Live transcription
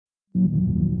Pittsburgh,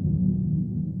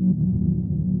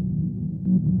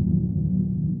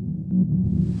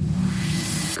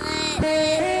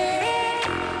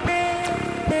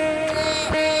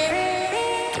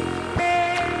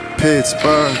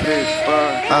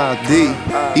 ID,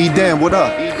 E-Dan, what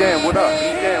up?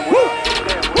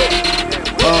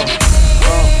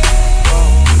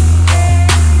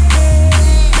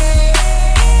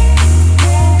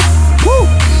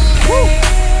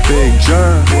 Big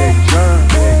John.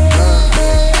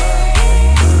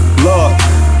 Look,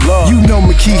 you know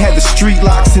McKee had the street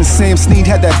locks and Sam Sneed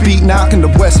had that beat knocking, the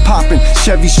West popping,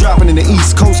 Chevys dropping, and the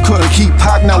East Coast couldn't keep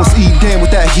Pac. Now it's E-Dan with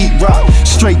that heat rock,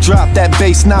 straight drop, that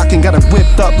bass knocking, got it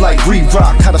whipped up like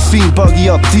re-rock. Had a fiend buggy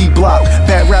up D-block,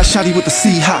 bad rap shotty with the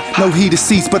C-hot, no heated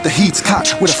seats but the heat's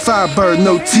cocked, with a Firebird,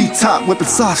 no T-top, whipping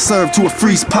soft serve to a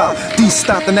freeze pop. D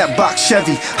stopped in that box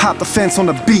Chevy, hop the fence on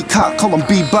the beat cop, call him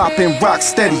bebop and rock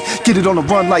steady, get it on the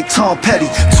run like Tom Petty.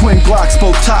 Twin Glocks,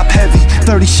 both top heavy,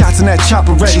 30 shots in that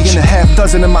chopper ready, and a half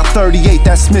dozen in my 38,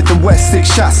 that Smith & West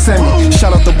 6-shot semi.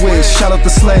 Shout out the Wiz, shout out the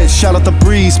Sledge, shout out the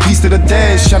Breeze, peace to the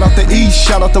dead, shout out the East,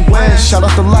 shout out the West, shout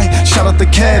out the Light, shout out the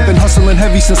Cab. Been hustling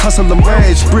heavy since hustling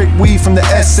Reg, brick weed from the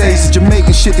essays, the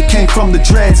Jamaican shit that came from the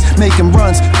dreads, making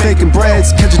runs, baking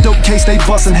breads, catch a dope case, they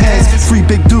bustin' heads. Free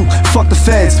Big Duke, fuck the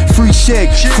feds, free Shag,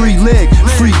 free Lig,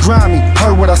 free Grimy.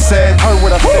 Heard what I said,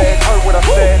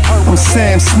 I'm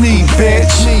Sam Sneed,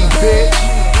 bitch.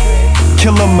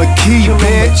 Killer McKee,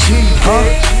 bitch.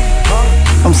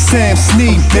 I'm Sam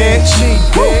Sneed, bitch.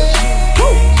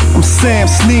 I'm Sam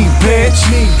Sneed, bitch.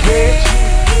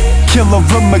 Killer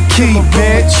McKee,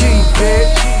 bitch.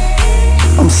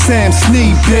 I'm Sam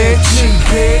Sneed, bitch.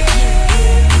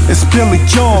 It's Billy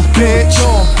John, bitch.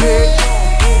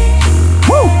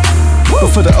 Woo! But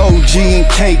for the OG and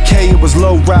KK, it was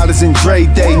low riders and Dre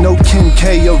Day. No Kim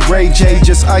K or Ray J,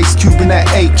 just Ice Cube in that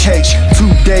 8K.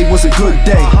 Today was a good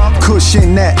day, Kush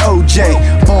in that OJ,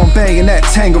 Bombay in that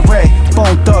Tangeray.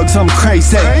 Bone Thugs, I'm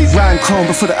crazy. Riding chrome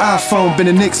before the iPhone, been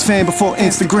a Knicks fan before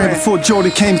Instagram, before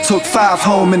Jordan came and took 5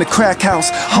 home in the crack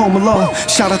house, home alone.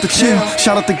 Shout out the Chill,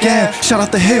 shout out the Gab, shout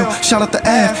out the Hill, shout out the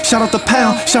Ave, shout out the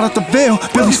Pound, shout out the Ville.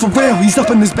 Billy's for real, he's up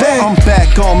in his bag. I'm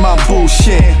back on my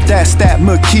bullshit, that's that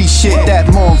McKee shit, that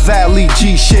Mon Valley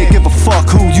G shit. Give a fuck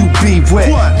who you be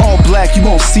with. All black, you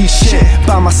won't see shit.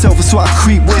 By myself is who I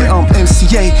creep with. I'm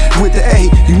MCA with the A.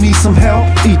 You need some help?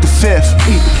 Eat the fifth.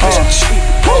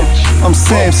 I'm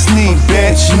Sam Sneed,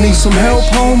 bitch. You need some help,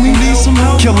 homie?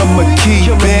 Killer McKee,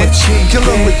 bitch.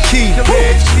 Killer McKee,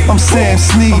 bitch. I'm Sam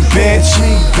Sneed, bitch.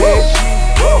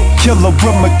 Killer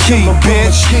McKee,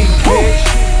 bitch.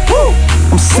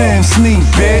 I'm Sam Sneed,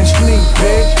 bitch.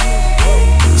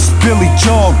 It's Billy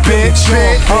John, bitch.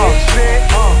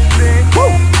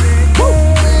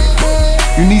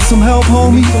 You need some help,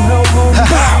 homie?